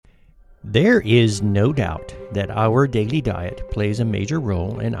There is no doubt that our daily diet plays a major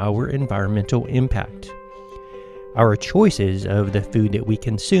role in our environmental impact. Our choices of the food that we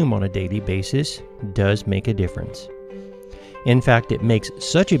consume on a daily basis does make a difference. In fact, it makes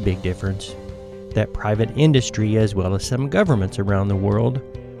such a big difference that private industry as well as some governments around the world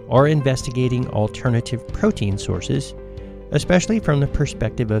are investigating alternative protein sources, especially from the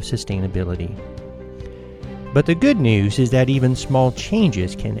perspective of sustainability. But the good news is that even small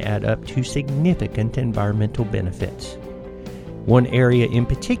changes can add up to significant environmental benefits. One area in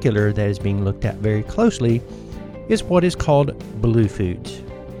particular that is being looked at very closely is what is called blue foods.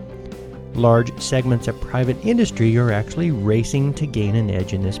 Large segments of private industry are actually racing to gain an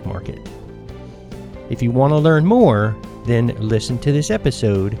edge in this market. If you want to learn more, then listen to this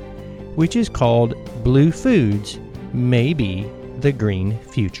episode, which is called Blue Foods May Be the Green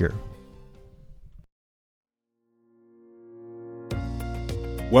Future.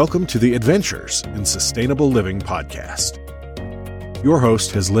 Welcome to the Adventures in Sustainable Living podcast. Your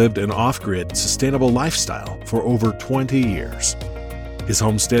host has lived an off-grid, sustainable lifestyle for over 20 years. His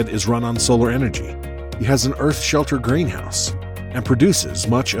homestead is run on solar energy. He has an earth-shelter greenhouse and produces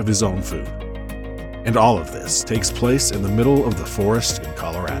much of his own food. And all of this takes place in the middle of the forest in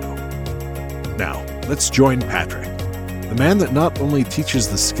Colorado. Now, let's join Patrick, the man that not only teaches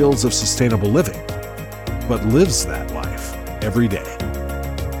the skills of sustainable living, but lives that life every day.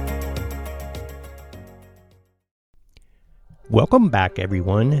 Welcome back,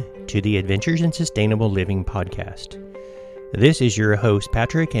 everyone, to the Adventures in Sustainable Living podcast. This is your host,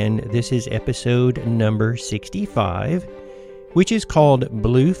 Patrick, and this is episode number 65, which is called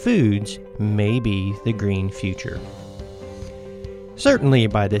Blue Foods May Be the Green Future. Certainly,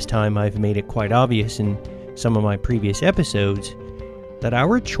 by this time, I've made it quite obvious in some of my previous episodes that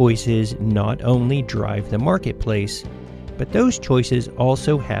our choices not only drive the marketplace, but those choices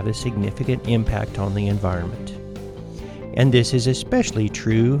also have a significant impact on the environment. And this is especially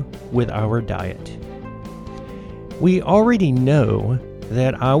true with our diet. We already know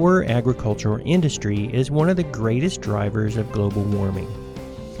that our agricultural industry is one of the greatest drivers of global warming.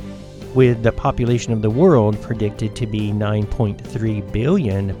 With the population of the world predicted to be 9.3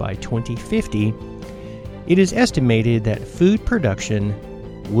 billion by 2050, it is estimated that food production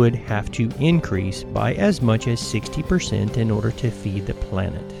would have to increase by as much as 60% in order to feed the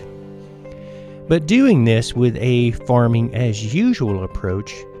planet. But doing this with a farming as usual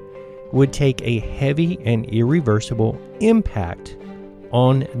approach would take a heavy and irreversible impact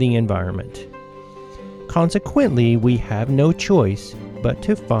on the environment. Consequently, we have no choice but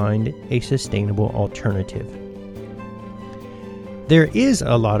to find a sustainable alternative. There is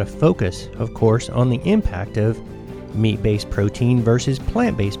a lot of focus, of course, on the impact of meat-based protein versus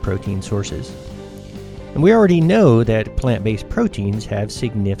plant-based protein sources. And we already know that plant-based proteins have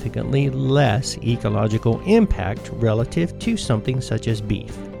significantly less ecological impact relative to something such as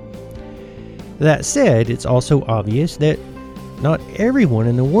beef. That said, it's also obvious that not everyone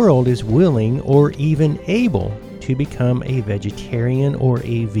in the world is willing or even able to become a vegetarian or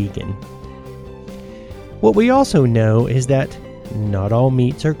a vegan. What we also know is that not all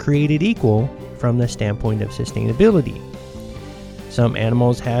meats are created equal from the standpoint of sustainability. Some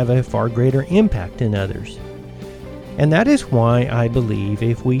animals have a far greater impact than others. And that is why I believe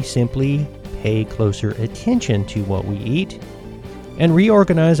if we simply pay closer attention to what we eat and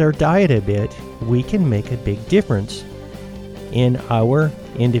reorganize our diet a bit, we can make a big difference in our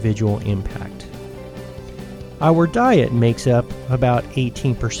individual impact. Our diet makes up about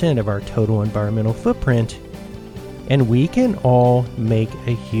 18% of our total environmental footprint, and we can all make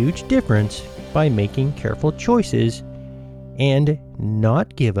a huge difference by making careful choices and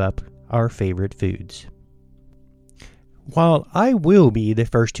not give up our favorite foods. While I will be the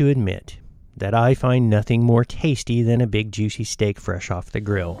first to admit that I find nothing more tasty than a big juicy steak fresh off the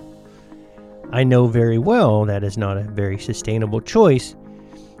grill, I know very well that is not a very sustainable choice,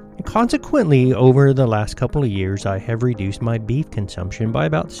 and consequently, over the last couple of years, I have reduced my beef consumption by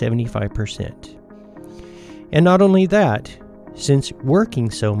about 75%. And not only that, since working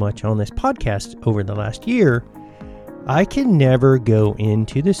so much on this podcast over the last year, I can never go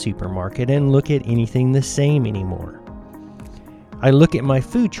into the supermarket and look at anything the same anymore. I look at my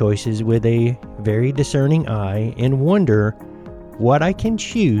food choices with a very discerning eye and wonder what I can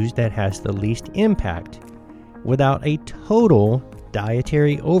choose that has the least impact without a total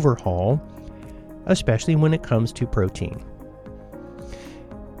dietary overhaul, especially when it comes to protein.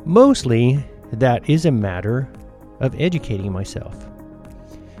 Mostly, that is a matter of educating myself.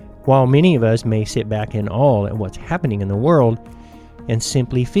 While many of us may sit back in awe at what's happening in the world and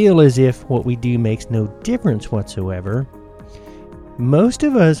simply feel as if what we do makes no difference whatsoever, most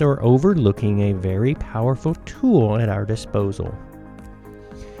of us are overlooking a very powerful tool at our disposal.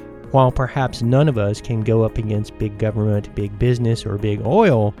 While perhaps none of us can go up against big government, big business, or big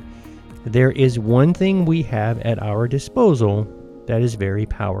oil, there is one thing we have at our disposal that is very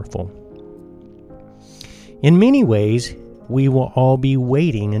powerful. In many ways, we will all be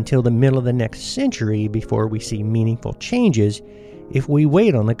waiting until the middle of the next century before we see meaningful changes if we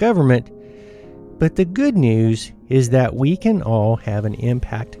wait on the government. But the good news is that we can all have an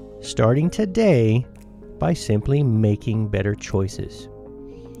impact starting today by simply making better choices.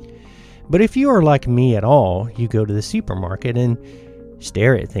 But if you are like me at all, you go to the supermarket and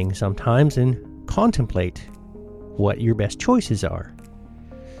stare at things sometimes and contemplate what your best choices are.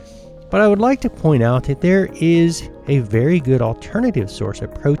 But I would like to point out that there is a very good alternative source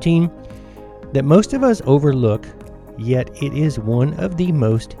of protein that most of us overlook, yet it is one of the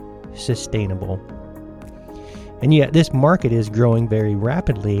most sustainable. And yet this market is growing very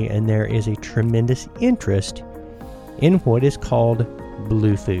rapidly, and there is a tremendous interest in what is called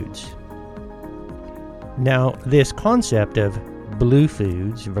blue foods. Now, this concept of blue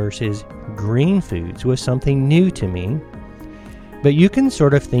foods versus green foods was something new to me, but you can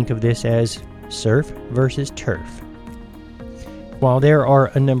sort of think of this as surf versus turf. While there are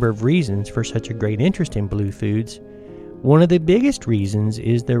a number of reasons for such a great interest in blue foods, one of the biggest reasons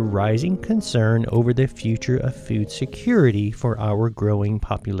is the rising concern over the future of food security for our growing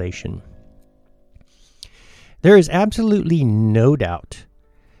population. There is absolutely no doubt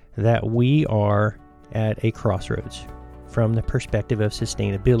that we are at a crossroads from the perspective of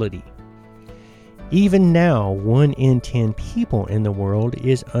sustainability. Even now, 1 in 10 people in the world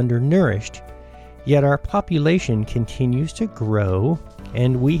is undernourished, yet our population continues to grow,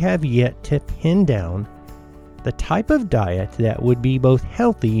 and we have yet to pin down the type of diet that would be both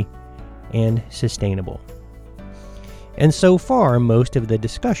healthy and sustainable. And so far, most of the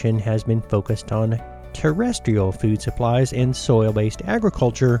discussion has been focused on terrestrial food supplies and soil-based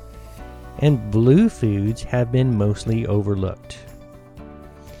agriculture, and blue foods have been mostly overlooked.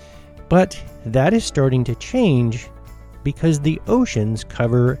 But that is starting to change because the oceans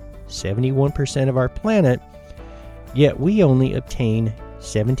cover 71% of our planet, yet we only obtain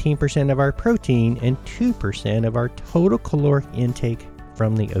 17% of our protein and 2% of our total caloric intake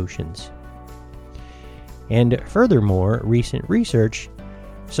from the oceans. And furthermore, recent research,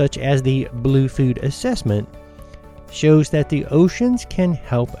 such as the Blue Food Assessment, shows that the oceans can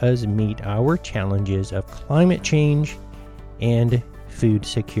help us meet our challenges of climate change and food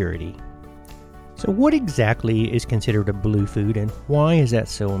security. So what exactly is considered a blue food, and why is that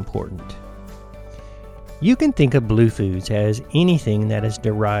so important? You can think of blue foods as anything that is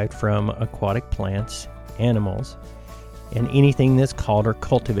derived from aquatic plants, animals, and anything that's caught or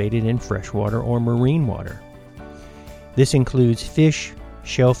cultivated in freshwater or marine water. This includes fish,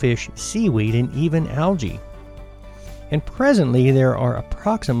 shellfish, seaweed, and even algae. And presently there are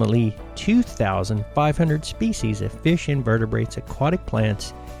approximately 2,500 species of fish, invertebrates, aquatic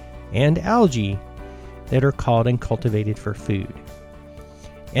plants, and algae that are caught and cultivated for food.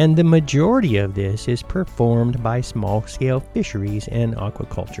 And the majority of this is performed by small-scale fisheries and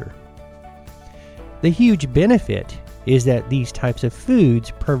aquaculture. The huge benefit is that these types of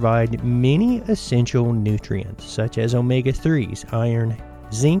foods provide many essential nutrients, such as omega-3s, iron,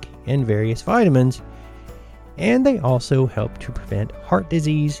 zinc, and various vitamins, and they also help to prevent heart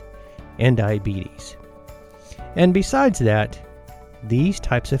disease and diabetes. And besides that, these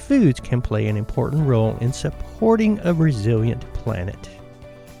types of foods can play an important role in supporting a resilient planet.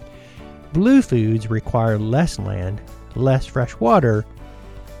 Blue foods require less land, less fresh water,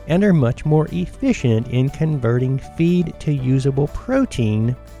 and are much more efficient in converting feed to usable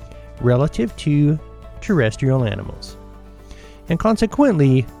protein relative to terrestrial animals. And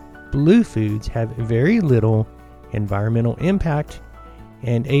consequently, blue foods have very little environmental impact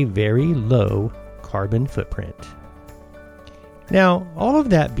and a very low carbon footprint. Now, all of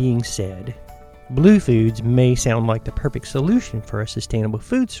that being said, blue foods may sound like the perfect solution for a sustainable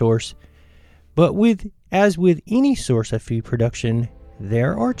food source, but as with any source of food production,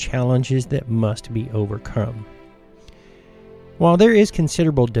 there are challenges that must be overcome. While there is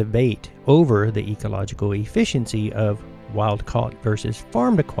considerable debate over the ecological efficiency of wild-caught versus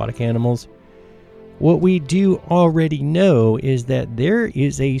farmed aquatic animals, what we do already know is that there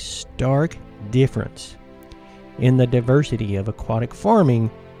is a stark difference in the diversity of aquatic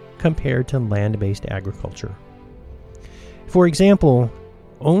farming compared to land-based agriculture. For example,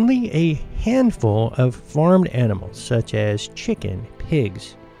 only a handful of farmed animals such as chicken,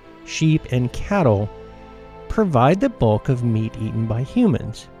 pigs, sheep, and cattle provide the bulk of meat eaten by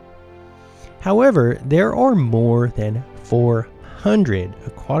humans. However, there are more than 100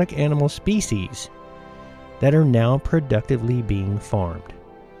 aquatic animal species that are now productively being farmed.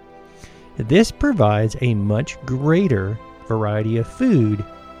 This provides a much greater variety of food,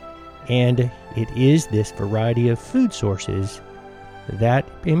 and it is this variety of food sources that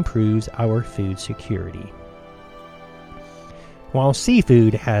improves our food security. While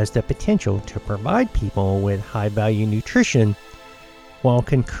seafood has the potential to provide people with high-value nutrition while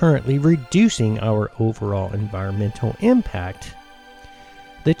concurrently reducing our overall environmental impact,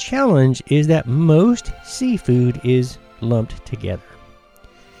 the challenge is that most seafood is lumped together,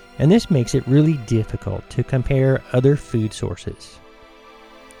 and this makes it really difficult to compare other food sources.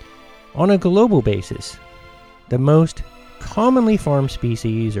 On a global basis, the most commonly farmed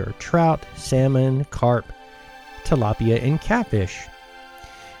species are trout, salmon, carp, tilapia, and catfish,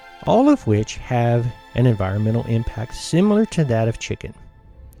 all of which have an environmental impact similar to that of chicken.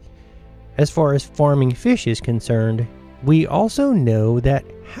 As far as farming fish is concerned, we also know that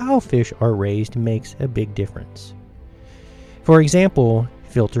how fish are raised makes a big difference. For example,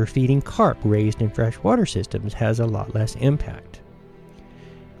 filter feeding carp raised in freshwater systems has a lot less impact.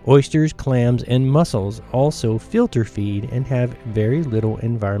 Oysters, clams, and mussels also filter feed and have very little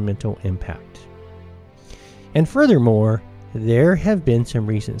environmental impact. And furthermore, there have been some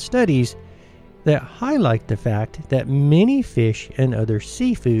recent studies that highlight the fact that many fish and other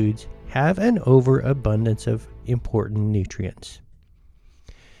seafoods have an overabundance of important nutrients.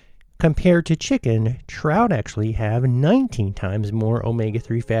 Compared to chicken, trout actually have 19 times more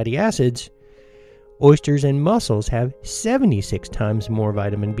omega-3 fatty acids. Oysters and mussels have 76 times more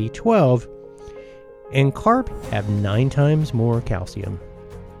vitamin B12, and carp have 9 times more calcium.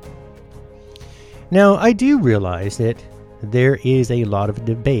 Now, I do realize that there is a lot of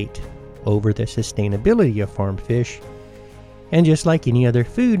debate over the sustainability of farmed fish, and just like any other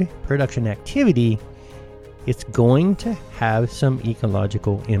food production activity, it's going to have some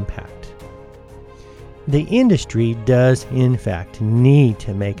ecological impact. The industry does, in fact, need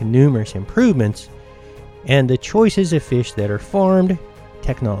to make numerous improvements, and the choices of fish that are farmed,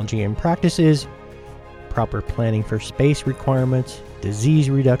 technology and practices, proper planning for space requirements, disease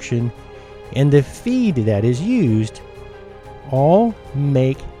reduction, and the feed that is used all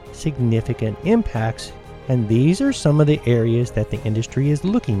make significant impacts, and these are some of the areas that the industry is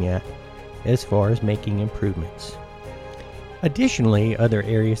looking at as far as making improvements. Additionally, other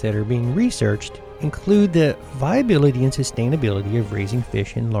areas that are being researched include the viability and sustainability of raising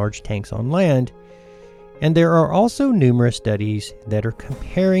fish in large tanks on land, and there are also numerous studies that are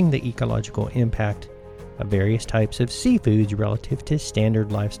comparing the ecological impact of various types of seafoods relative to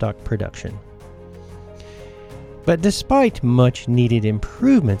standard livestock production. But despite much needed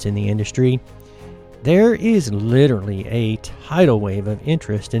improvements in the industry, there is literally a tidal wave of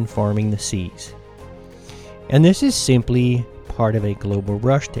interest in farming the seas. And this is simply part of a global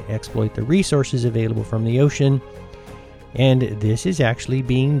rush to exploit the resources available from the ocean, and this is actually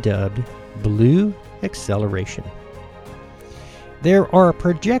being dubbed blue acceleration. There are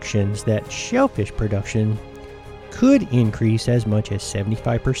projections that shellfish production could increase as much as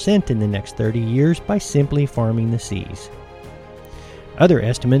 75% in the next 30 years by simply farming the seas. Other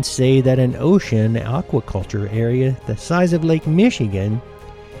estimates say that an ocean aquaculture area the size of Lake Michigan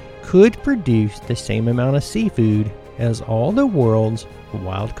could produce the same amount of seafood as all the world's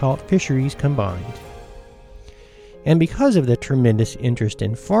wild-caught fisheries combined. And because of the tremendous interest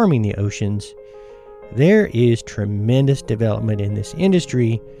in farming the oceans, there is tremendous development in this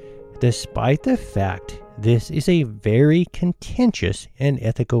industry, despite the fact this is a very contentious and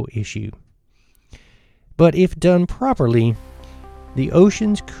ethical issue. But if done properly, the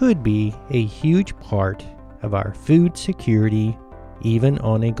oceans could be a huge part of our food security, even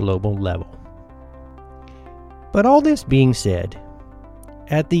on a global level. But all this being said,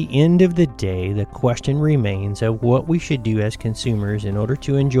 at the end of the day, the question remains of what we should do as consumers in order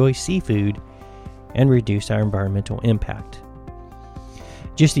to enjoy seafood and reduce our environmental impact.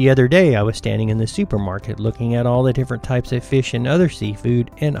 Just the other day, I was standing in the supermarket looking at all the different types of fish and other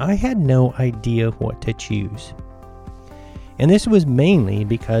seafood, and I had no idea what to choose. And this was mainly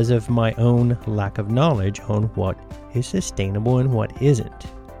because of my own lack of knowledge on what is sustainable and what isn't.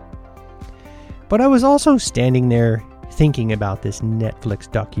 But I was also standing there thinking about this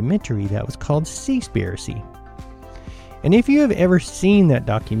Netflix documentary that was called Seaspiracy. And if you have ever seen that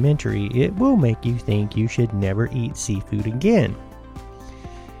documentary, it will make you think you should never eat seafood again.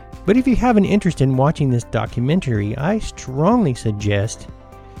 But if you have an interest in watching this documentary, I strongly suggest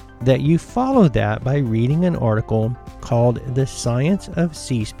that you follow that by reading an article called The Science of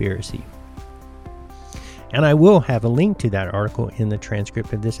Seaspiracy. And I will have a link to that article in the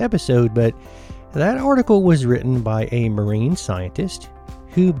transcript of this episode, but That article was written by a marine scientist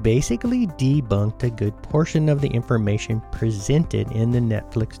who basically debunked a good portion of the information presented in the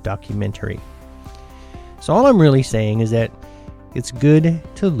Netflix documentary. So all I'm really saying is that it's good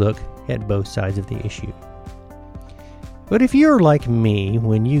to look at both sides of the issue. But if you're like me,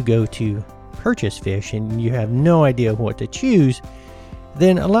 when you go to purchase fish and you have no idea what to choose,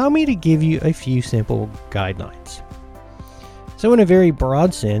 then allow me to give you a few simple guidelines. So in a very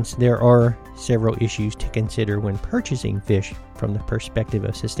broad sense, there are several issues to consider when purchasing fish from the perspective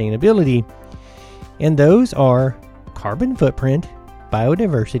of sustainability, and those are carbon footprint,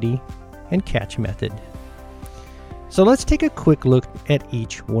 biodiversity, and catch method. So let's take a quick look at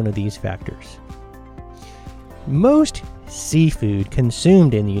each one of these factors. Most seafood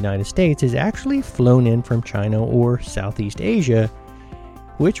consumed in the United States is actually flown in from China or Southeast Asia,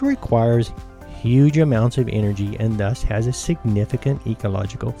 which requires huge amounts of energy and thus has a significant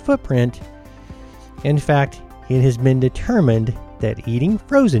ecological footprint. In fact, it has been determined that eating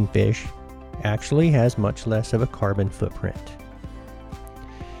frozen fish actually has much less of a carbon footprint.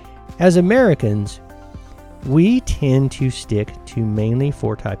 As Americans, we tend to stick to mainly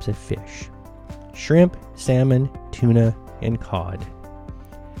 4 types of fish: shrimp, salmon, tuna, and cod.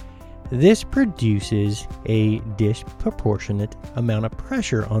 This produces a disproportionate amount of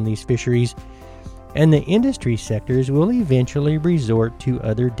pressure on these fisheries, and the industry sectors will eventually resort to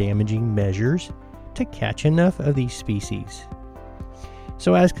other damaging measures to catch enough of these species.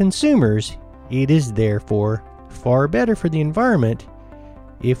 So as consumers, it is therefore far better for the environment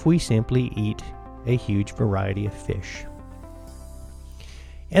if we simply eat a huge variety of fish.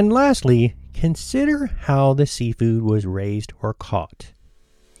 And lastly, consider how the seafood was raised or caught.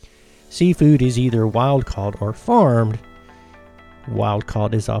 Seafood is either wild caught or farmed. Wild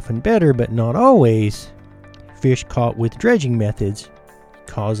caught is often better, but not always. Fish caught with dredging methods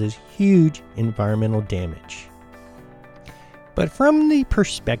causes huge environmental damage. But from the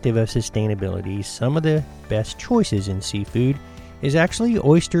perspective of sustainability, some of the best choices in seafood is actually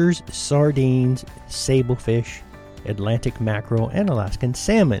oysters, sardines, sablefish, Atlantic mackerel, and Alaskan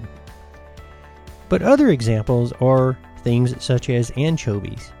salmon. But other examples are things such as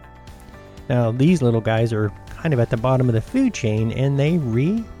anchovies. Now, these little guys are kind of at the bottom of the food chain and they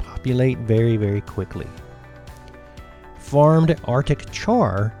repopulate very, very quickly. Farmed Arctic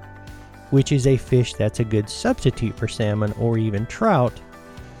char, which is a fish that's a good substitute for salmon or even trout,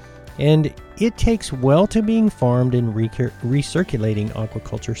 and it takes well to being farmed in recirculating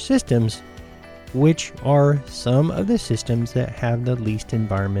aquaculture systems, which are some of the systems that have the least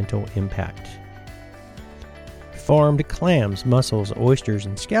environmental impact. Farmed clams, mussels, oysters,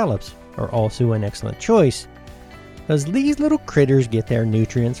 and scallops are also an excellent choice, as these little critters get their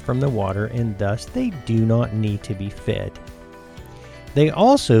nutrients from the water and thus they do not need to be fed. They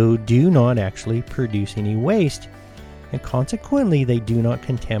also do not actually produce any waste, and consequently they do not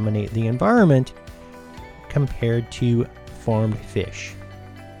contaminate the environment compared to farmed fish.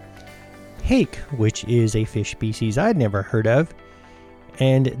 Hake, which is a fish species I'd never heard of,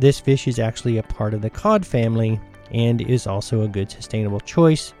 and this fish is actually a part of the cod family and is also a good sustainable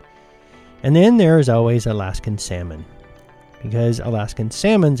choice. And then there is always Alaskan salmon, because Alaskan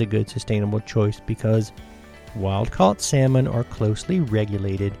salmon's a good sustainable choice because wild-caught salmon are closely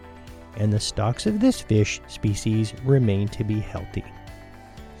regulated and the stocks of this fish species remain to be healthy.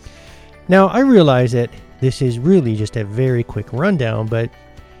 Now, I realize that this is really just a very quick rundown, but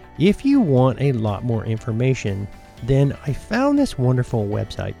if you want a lot more information, then I found this wonderful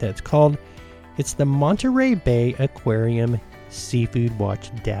website that's called, it's the Monterey Bay Aquarium Seafood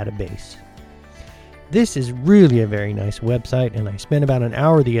Watch Database. This is really a very nice website, and I spent about an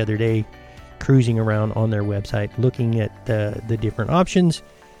hour the other day cruising around on their website looking at the different options,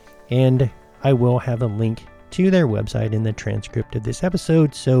 and I will have a link to their website in the transcript of this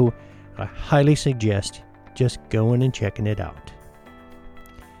episode, so I highly suggest just going and checking it out.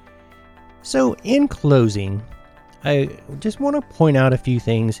 So in closing, I just want to point out a few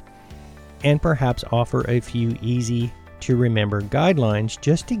things and perhaps offer a few easy to remember guidelines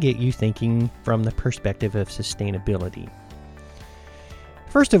just to get you thinking from the perspective of sustainability.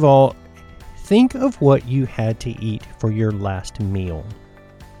 First of all, think of what you had to eat for your last meal.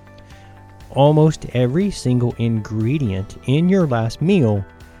 Almost every single ingredient in your last meal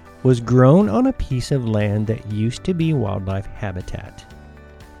was grown on a piece of land that used to be wildlife habitat.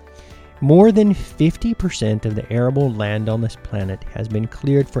 More than 50% of the arable land on this planet has been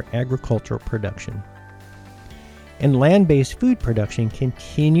cleared for agricultural production. And land-based food production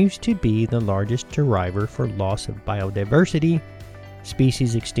continues to be the largest driver for loss of biodiversity,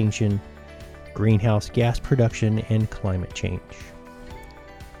 species extinction, greenhouse gas production, and climate change.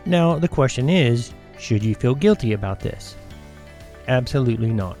 Now, the question is, should you feel guilty about this?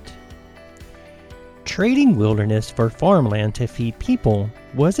 Absolutely not. Trading wilderness for farmland to feed people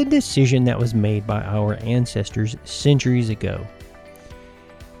was a decision that was made by our ancestors centuries ago.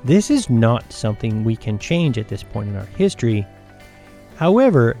 This is not something we can change at this point in our history.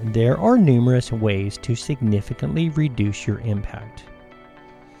 However, there are numerous ways to significantly reduce your impact.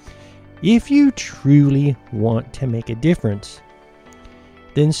 If you truly want to make a difference,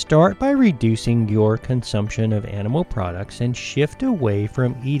 then start by reducing your consumption of animal products and shift away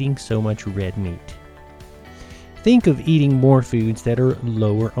from eating so much red meat. Think of eating more foods that are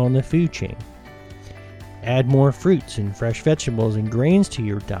lower on the food chain. Add more fruits and fresh vegetables and grains to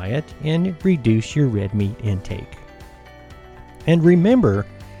your diet and reduce your red meat intake. And remember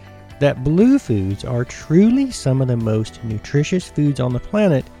that blue foods are truly some of the most nutritious foods on the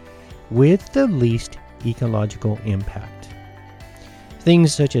planet with the least ecological impact.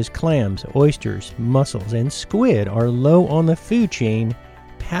 Things such as clams, oysters, mussels, and squid are low on the food chain,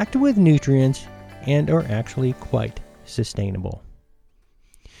 packed with nutrients, and are actually quite sustainable.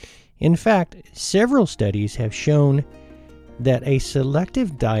 In fact, several studies have shown that a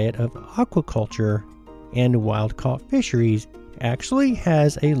selective diet of aquaculture and wild-caught fisheries actually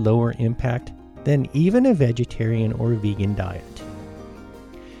has a lower impact than even a vegetarian or vegan diet.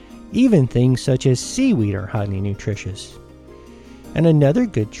 Even things such as seaweed are highly nutritious. And another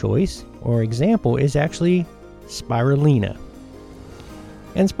good choice or example is actually spirulina.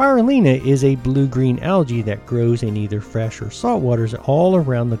 And spirulina is a blue-green algae that grows in either fresh or salt waters all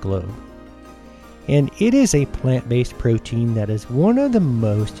around the globe. And it is a plant-based protein that is one of the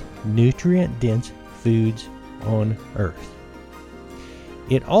most nutrient-dense foods on Earth.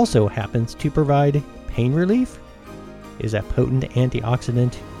 It also happens to provide pain relief, is a potent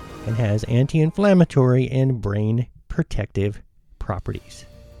antioxidant, and has anti-inflammatory and brain protective properties.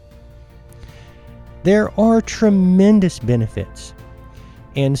 There are tremendous benefits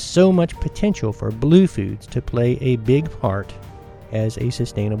and so much potential for blue foods to play a big part as a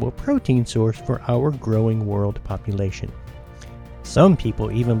sustainable protein source for our growing world population. Some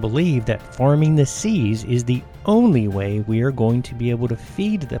people even believe that farming the seas is the only way we are going to be able to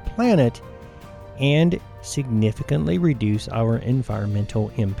feed the planet and significantly reduce our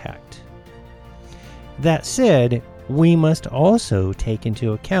environmental impact. That said, we must also take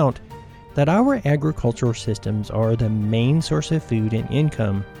into account that our agricultural systems are the main source of food and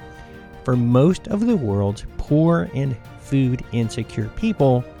income for most of the world's poor and food insecure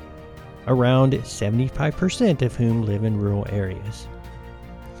people, around 75% of whom live in rural areas.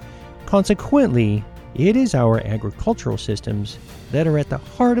 Consequently, it is our agricultural systems that are at the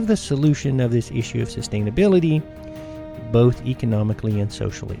heart of the solution of this issue of sustainability, both economically and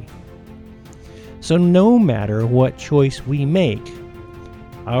socially. So no matter what choice we make,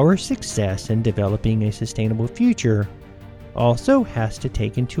 our success in developing a sustainable future also has to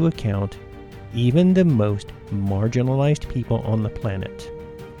take into account even the most marginalized people on the planet.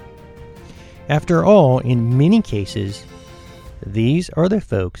 After all, in many cases, these are the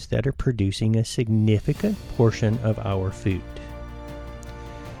folks that are producing a significant portion of our food.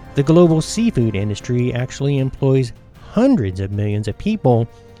 The global seafood industry actually employs hundreds of millions of people,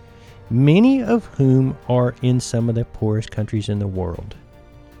 many of whom are in some of the poorest countries in the world.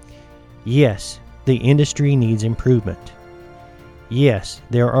 Yes, the industry needs improvement. Yes,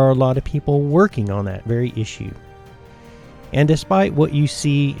 there are a lot of people working on that very issue. And despite what you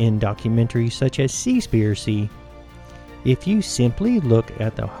see in documentaries such as Seaspiracy, if you simply look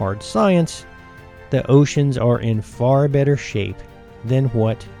at the hard science, the oceans are in far better shape than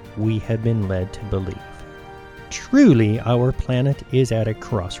what we have been led to believe. Truly, our planet is at a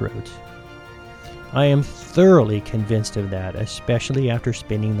crossroads. I am thoroughly convinced of that, especially after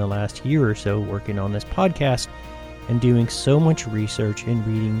spending the last year or so working on this podcast and doing so much research and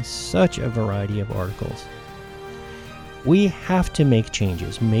reading such a variety of articles. We have to make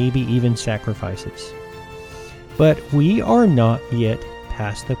changes, maybe even sacrifices. But we are not yet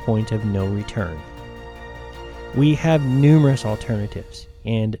past the point of no return. We have numerous alternatives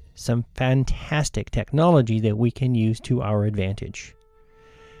and some fantastic technology that we can use to our advantage.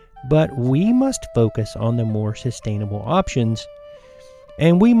 But we must focus on the more sustainable options,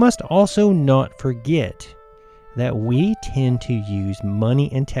 and we must also not forget that we tend to use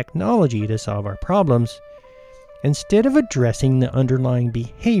money and technology to solve our problems instead of addressing the underlying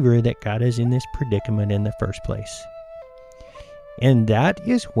behavior that got us in this predicament in the first place. And that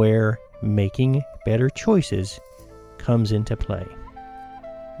is where making better choices comes into play.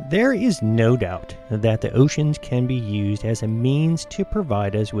 There is no doubt that the oceans can be used as a means to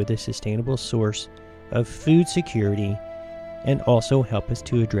provide us with a sustainable source of food security and also help us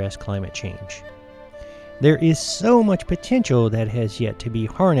to address climate change. There is so much potential that has yet to be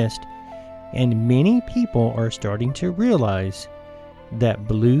harnessed, and many people are starting to realize that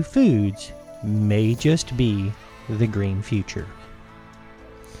blue foods may just be the green future.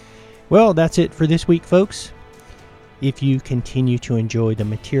 Well, that's it for this week, folks. If you continue to enjoy the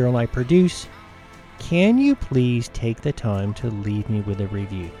material I produce, can you please take the time to leave me with a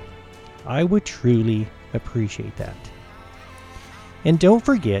review? I would truly appreciate that. And don't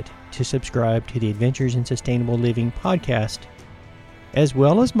forget to subscribe to the Adventures in Sustainable Living podcast, as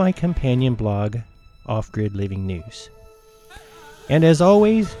well as my companion blog, Off-Grid Living News. And as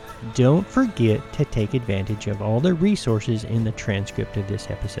always, don't forget to take advantage of all the resources in the transcript of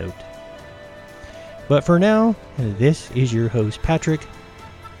this episode. But for now, this is your host, Patrick,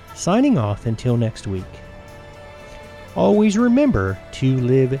 signing off until next week. Always remember to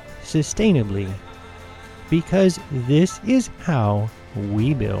live sustainably, because this is how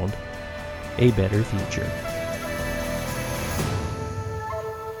we build a better future.